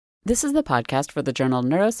This is the podcast for the journal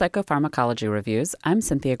Neuropsychopharmacology Reviews. I'm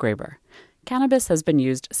Cynthia Graber. Cannabis has been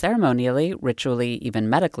used ceremonially, ritually, even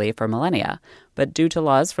medically for millennia, but due to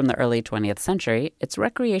laws from the early 20th century, its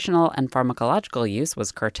recreational and pharmacological use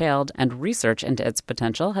was curtailed, and research into its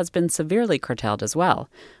potential has been severely curtailed as well.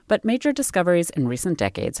 But major discoveries in recent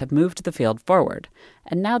decades have moved the field forward,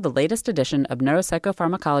 and now the latest edition of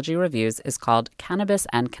Neuropsychopharmacology Reviews is called Cannabis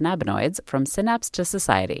and Cannabinoids, From Synapse to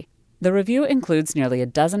Society. The review includes nearly a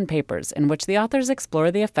dozen papers in which the authors explore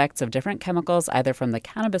the effects of different chemicals either from the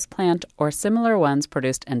cannabis plant or similar ones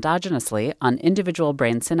produced endogenously on individual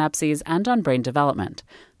brain synapses and on brain development.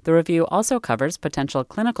 The review also covers potential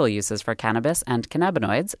clinical uses for cannabis and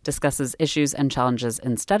cannabinoids, discusses issues and challenges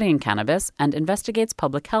in studying cannabis, and investigates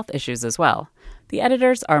public health issues as well. The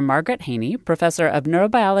editors are Margaret Haney, professor of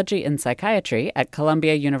neurobiology and psychiatry at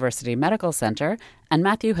Columbia University Medical Center, and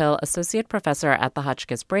Matthew Hill, associate professor at the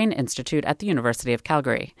Hotchkiss Brain Institute at the University of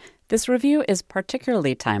Calgary. This review is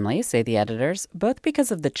particularly timely, say the editors, both because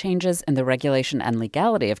of the changes in the regulation and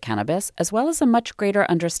legality of cannabis, as well as a much greater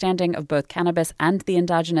understanding of both cannabis and the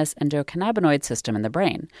endogenous endocannabinoid system in the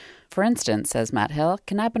brain. For instance, says Matt Hill,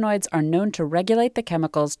 cannabinoids are known to regulate the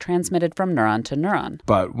chemicals transmitted from neuron to neuron.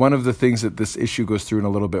 But one of the things that this issue goes through in a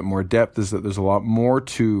little bit more depth is that there's a lot more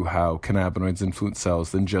to how cannabinoids influence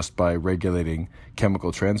cells than just by regulating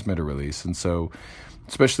chemical transmitter release. And so,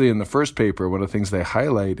 especially in the first paper, one of the things they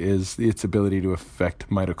highlight is its ability to affect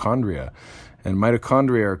mitochondria. And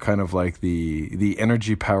mitochondria are kind of like the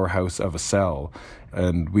energy powerhouse of a cell.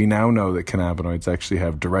 And we now know that cannabinoids actually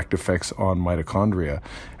have direct effects on mitochondria.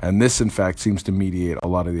 And this, in fact, seems to mediate a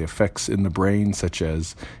lot of the effects in the brain, such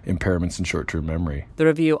as impairments in short-term memory. The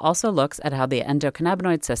review also looks at how the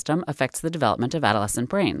endocannabinoid system affects the development of adolescent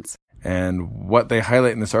brains. And what they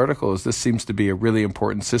highlight in this article is this seems to be a really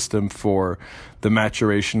important system for the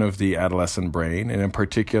maturation of the adolescent brain, and in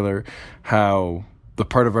particular, how the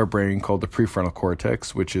part of our brain called the prefrontal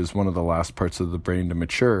cortex, which is one of the last parts of the brain to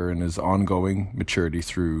mature and is ongoing maturity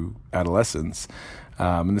through adolescence.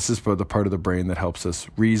 And this is the part of the brain that helps us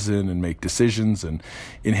reason and make decisions and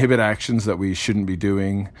inhibit actions that we shouldn't be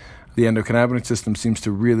doing. The endocannabinoid system seems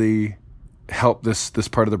to really help this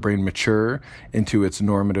part of the brain mature into its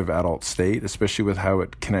normative adult state, especially with how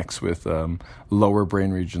it connects with lower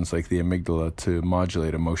brain regions like the amygdala to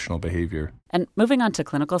modulate emotional behavior. And moving on to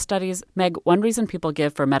clinical studies, Meg, one reason people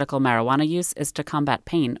give for medical marijuana use is to combat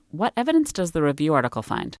pain. What evidence does the review article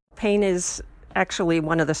find? Pain is actually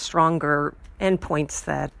one of the stronger endpoints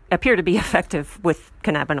that appear to be effective with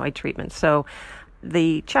cannabinoid treatment. So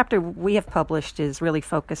the chapter we have published is really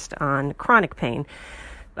focused on chronic pain.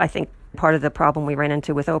 I think part of the problem we ran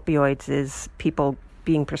into with opioids is people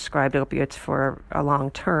being prescribed opiates for a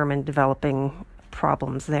long term and developing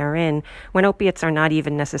problems therein, when opiates are not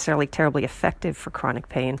even necessarily terribly effective for chronic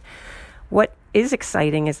pain. What is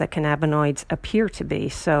exciting is that cannabinoids appear to be.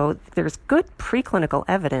 So there's good preclinical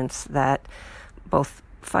evidence that both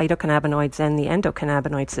phytocannabinoids and the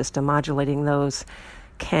endocannabinoid system, modulating those,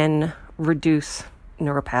 can reduce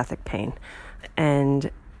neuropathic pain.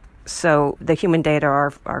 And so the human data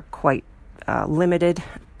are quite limited,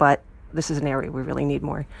 but this is an area we really need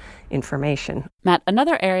more information. Matt,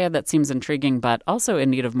 another area that seems intriguing but also in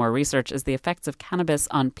need of more research is the effects of cannabis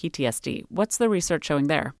on PTSD. What's the research showing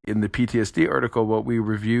there? In the PTSD article, what we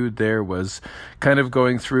reviewed there was kind of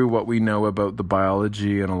going through what we know about the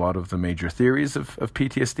biology and a lot of the major theories of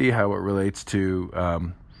PTSD, how it relates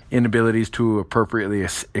to inabilities to appropriately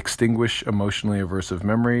extinguish emotionally aversive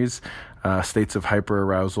memories, states of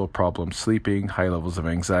hyperarousal, problem sleeping, high levels of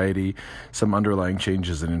anxiety, some underlying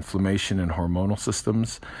changes in inflammation and hormonal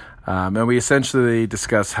systems. And we essentially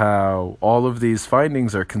discuss how all of these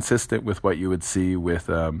findings are consistent with what you would see with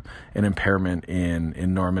an impairment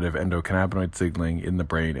in normative endocannabinoid signaling in the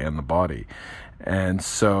brain and the body. And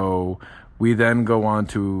so we then go on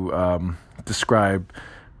to describe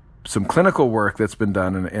some clinical work that's been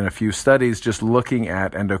done in a few studies just looking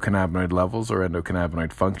at endocannabinoid levels or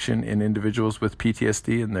endocannabinoid function in individuals with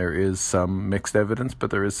PTSD, and there is some mixed evidence,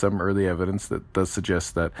 but there is some early evidence that does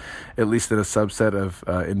suggest that at least in a subset of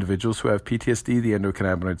individuals who have PTSD, the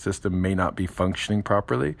endocannabinoid system may not be functioning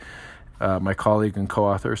properly. My colleague and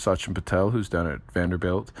co-author, Sachin Patel, who's down at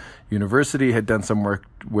Vanderbilt University, had done some work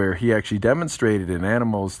where he actually demonstrated in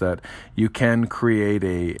animals that you can create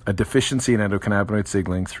a deficiency in endocannabinoid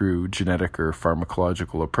signaling through genetic or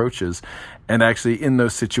pharmacological approaches. And actually in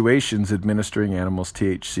those situations, administering animals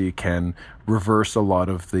THC can reverse a lot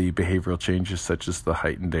of the behavioral changes, such as the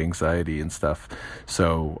heightened anxiety and stuff.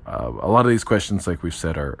 So a lot of these questions, like we've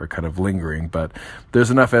said, are kind of lingering, but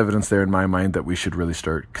there's enough evidence there in my mind that we should really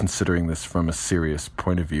start considering this from a serious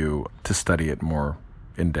point of view to study it more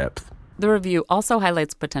in depth. The review also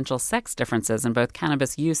highlights potential sex differences in both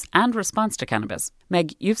cannabis use and response to cannabis.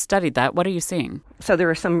 Meg, you've studied that. What are you seeing? So there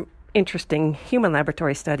are some interesting human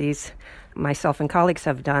laboratory studies myself and colleagues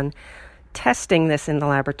have done testing this in the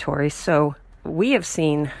laboratory. So we have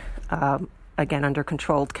seen, again, under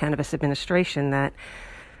controlled cannabis administration, that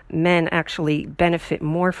men actually benefit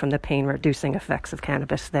more from the pain-reducing effects of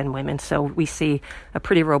cannabis than women. So we see a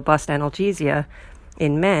pretty robust analgesia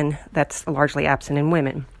in men that's largely absent in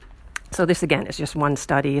women. So this, again, is just one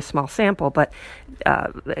study, a small sample, but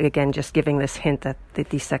again, just giving this hint that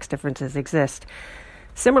these sex differences exist.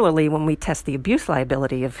 Similarly, when we test the abuse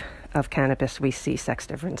liability of cannabis, we see sex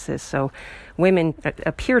differences. So women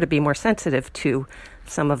appear to be more sensitive to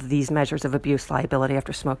some of these measures of abuse liability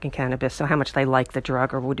after smoking cannabis. So how much they like the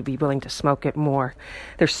drug or would be willing to smoke it more.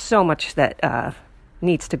 There's so much that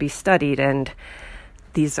needs to be studied, and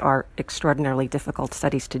these are extraordinarily difficult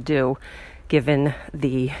studies to do, given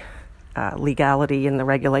the legality and the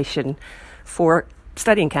regulation for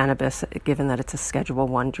studying cannabis, given that it's a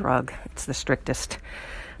Schedule I drug. It's the strictest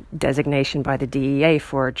designation by the DEA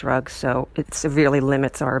for a drug, so it severely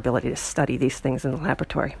limits our ability to study these things in the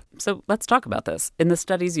laboratory. So let's talk about this. In the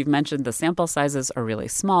studies you've mentioned, the sample sizes are really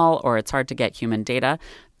small, or it's hard to get human data.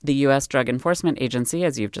 The U.S. Drug Enforcement Agency,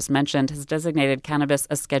 as you've just mentioned, has designated cannabis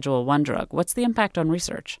a Schedule I drug. What's the impact on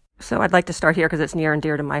research? So I'd like to start here because it's near and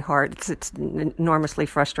dear to my heart. It's enormously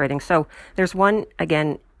frustrating. So there's one,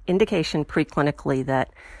 again, indication preclinically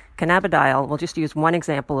that cannabidiol, we'll just use one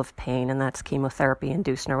example of pain, and that's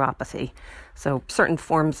chemotherapy-induced neuropathy. So certain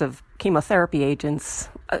forms of chemotherapy agents,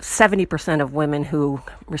 70% of women who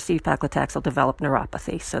receive paclitaxel develop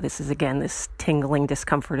neuropathy. So this is, again, this tingling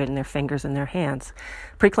discomfort in their fingers and their hands.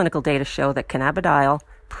 Preclinical data show that cannabidiol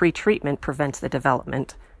pre-treatment prevents the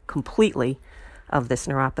development completely of this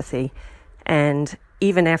neuropathy. And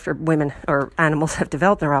even after women or animals have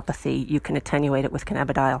developed neuropathy, you can attenuate it with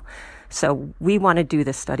cannabidiol. So we want to do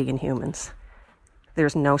this study in humans.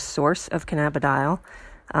 There's no source of cannabidiol.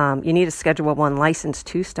 You need a Schedule I license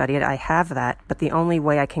to study it. I have that, but the only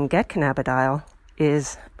way I can get cannabidiol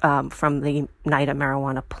is from the Nida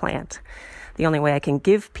marijuana plant. The only way I can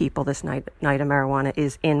give people this Nida marijuana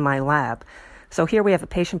is in my lab. So here we have a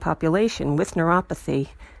patient population with neuropathy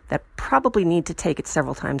that probably need to take it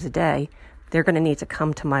several times a day. They're going to need to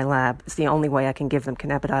come to my lab. It's the only way I can give them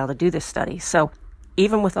cannabidiol to do this study. So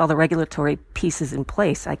even with all the regulatory pieces in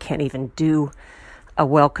place, I can't even do a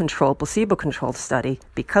well-controlled, placebo-controlled study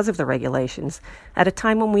because of the regulations at a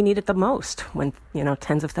time when we need it the most, when,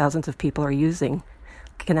 tens of thousands of people are using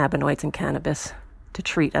cannabinoids and cannabis to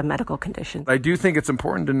treat a medical condition. I do think it's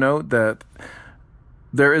important to note that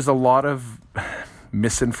there is a lot of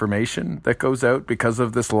misinformation that goes out because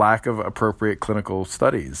of this lack of appropriate clinical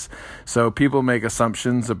studies. So people make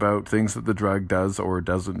assumptions about things that the drug does or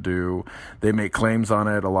doesn't do. They make claims on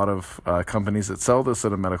it. A lot of companies that sell this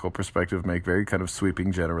at a medical perspective make very kind of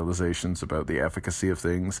sweeping generalizations about the efficacy of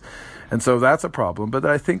things. And so that's a problem. But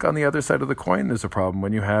I think on the other side of the coin, there's a problem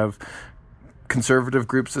when you have conservative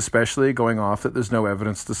groups especially going off that there's no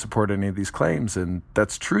evidence to support any of these claims. And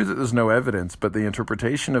that's true that there's no evidence, but the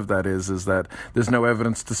interpretation of that is that there's no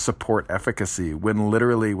evidence to support efficacy, when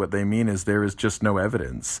literally what they mean is there is just no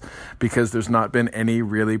evidence because there's not been any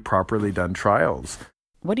really properly done trials.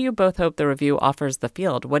 What do you both hope the review offers the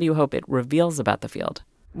field? What do you hope it reveals about the field?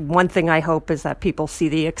 One thing I hope is that people see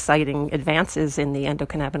the exciting advances in the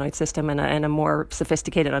endocannabinoid system and a more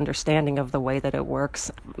sophisticated understanding of the way that it works.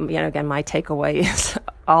 Again, my takeaway is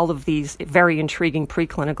all of these very intriguing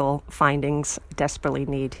preclinical findings desperately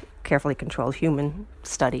need carefully controlled human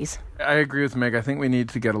studies. I agree with Meg. I think we need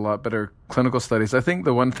to get a lot better clinical studies. I think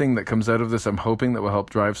the one thing that comes out of this, I'm hoping that will help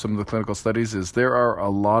drive some of the clinical studies, is there are a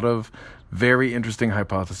lot of very interesting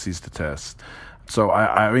hypotheses to test. So,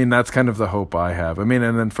 I mean, that's kind of the hope I have. I mean,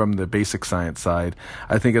 and then from the basic science side,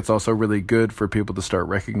 I think it's also really good for people to start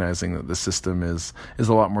recognizing that the system is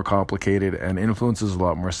a lot more complicated and influences a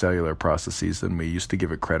lot more cellular processes than we used to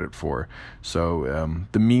give it credit for. So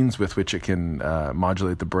the means with which it can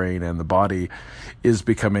modulate the brain and the body is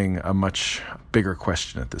becoming a much bigger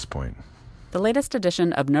question at this point. The latest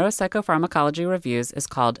edition of Neuropsychopharmacology Reviews is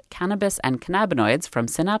called Cannabis and Cannabinoids From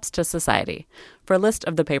Synapse to Society. For a list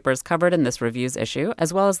of the papers covered in this reviews issue,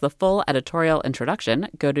 as well as the full editorial introduction,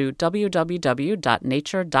 go to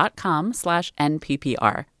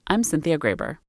www.nature.com/NPPR. I'm Cynthia Graber.